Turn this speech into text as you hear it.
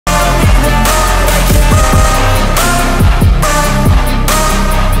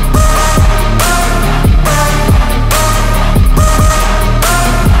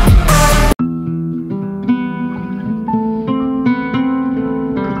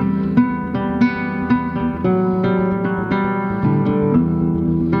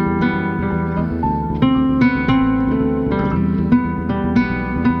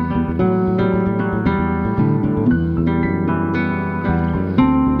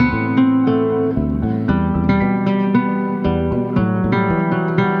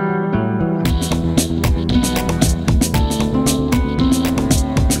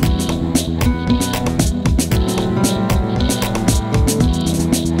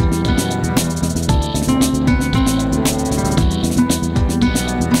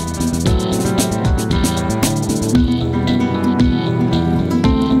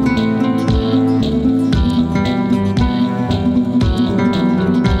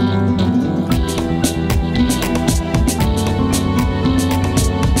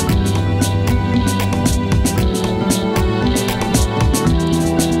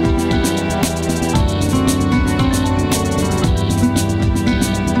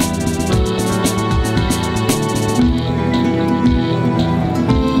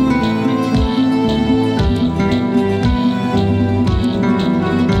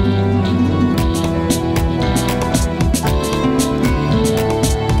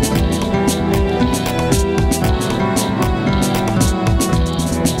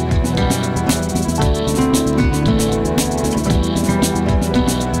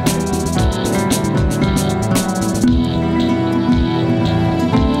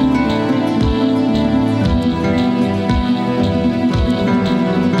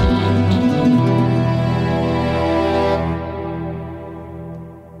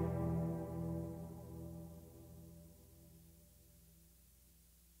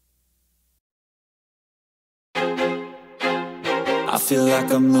I feel like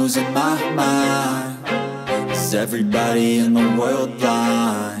I'm losing my mind. Is everybody in the world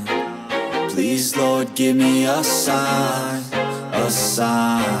blind? Please, Lord, give me a sign, a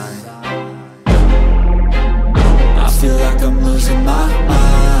sign. I feel like I'm losing my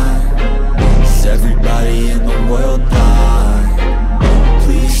mind. Is everybody in the world blind?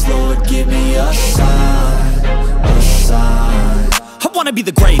 Please, Lord, give me a sign, a sign. I wanna be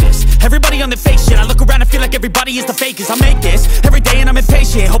the greatest. Everybody on the fake shit. I look around and feel like everybody is the fakest. I make this every day and I'm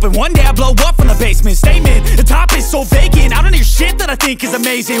impatient, hoping one day I blow up from the basement. Statement, the top is so vacant. I don't hear shit that I think is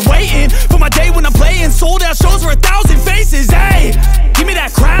amazing. Waiting for my day when I'm playing sold out shows for 1,000 faces. Hey, give me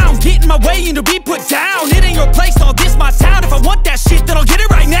that crown, get in my way and to be put down. It ain't your place, no, this my town. If I want that shit, then I'll get it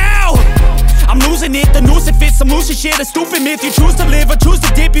right now. I'm losing it, the noose it fits. Some losing shit, a stupid myth. You choose to live or choose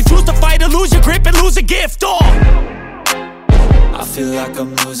to dip. You choose to fight or lose your grip and lose a gift. I feel like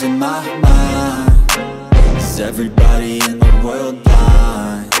I'm losing my mind. Is everybody in the world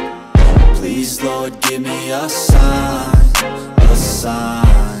blind? Please, Lord, give me a sign, a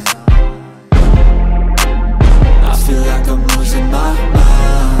sign. I feel like I'm losing my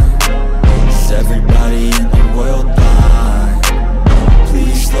mind. Is everybody in the world blind?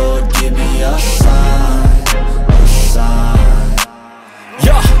 Please, Lord, give me a sign, a sign.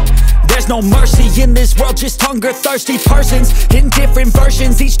 Yeah. There's no mercy in this world, just hunger-thirsty persons in different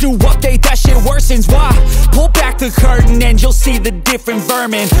versions. Each new update, that shit worsens. Why? Pull back the curtain and you'll see the different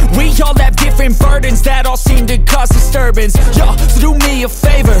vermin. We all have different burdens that all seem to cause disturbance. Yo, so do me a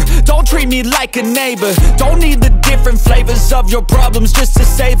favor, don't treat me like a neighbor. Don't need the different flavors of your problems just to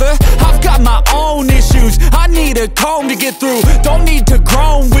savor. I've got my own issues, I need a comb to get through. Don't need to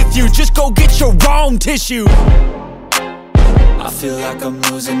groan with you, just go get your own tissue. I feel like I'm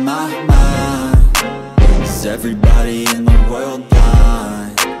losing my mind. Is everybody in the world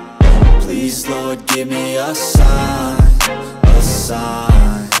blind? Please, Lord, give me a sign, a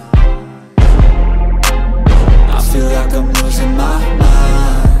sign. I feel like I'm losing my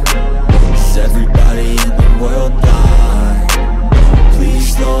mind. Is everybody in the world blind?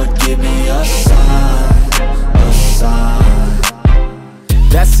 Please, Lord, give me a sign, a sign.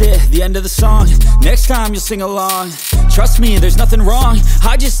 That's it, the end of the song. Next time you'll sing along. Trust me, there's nothing wrong.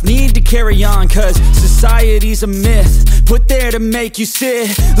 I just need to carry on, cause society's a myth put there to make you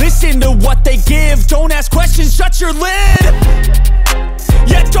sit. Listen to what they give. Don't ask questions, shut your lid.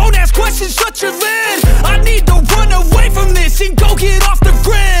 Yeah, don't ask questions, shut your lid. I need to run away from this and go get off the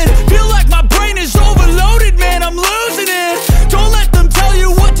grid. Feel like my brain is overloaded, man, I'm losing it. Don't let them tell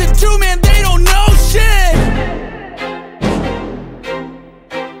you what to do, man, they don't know shit.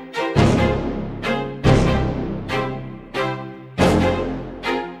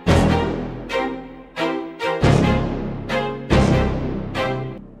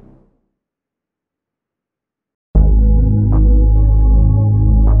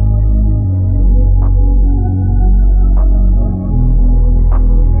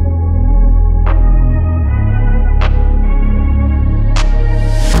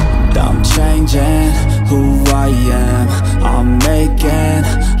 Who I am, I'm making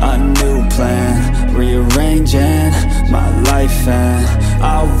a new plan, rearranging my life and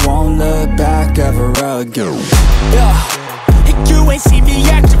I won't look back ever again. Yeah, you ain't see me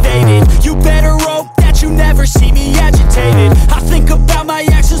activated. You better hope that you never see me agitated. I think about my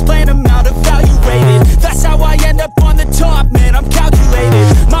actions, plan them out, evaluated. That's how I end up on the top, man, I'm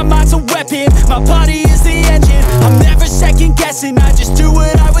calculated. My mind's a weapon, my body is the engine. I'm never second guessing, I just do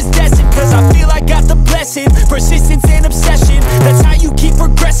what I was destined. Cause I feel I got the blessing, persistence and obsession. That's how you keep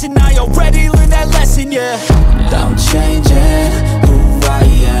progressing, I already learned that lesson, yeah. I'm changing who I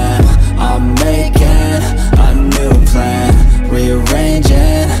am, I'm making a new plan,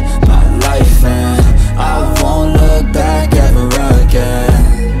 rearranging my life and I won't look back ever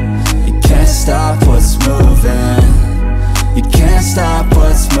again. You can't stop what's moving, you can't stop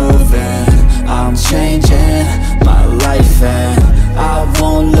what's moving. I'm changing my life and I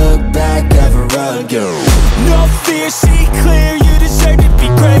won't look back ever again. No fear, see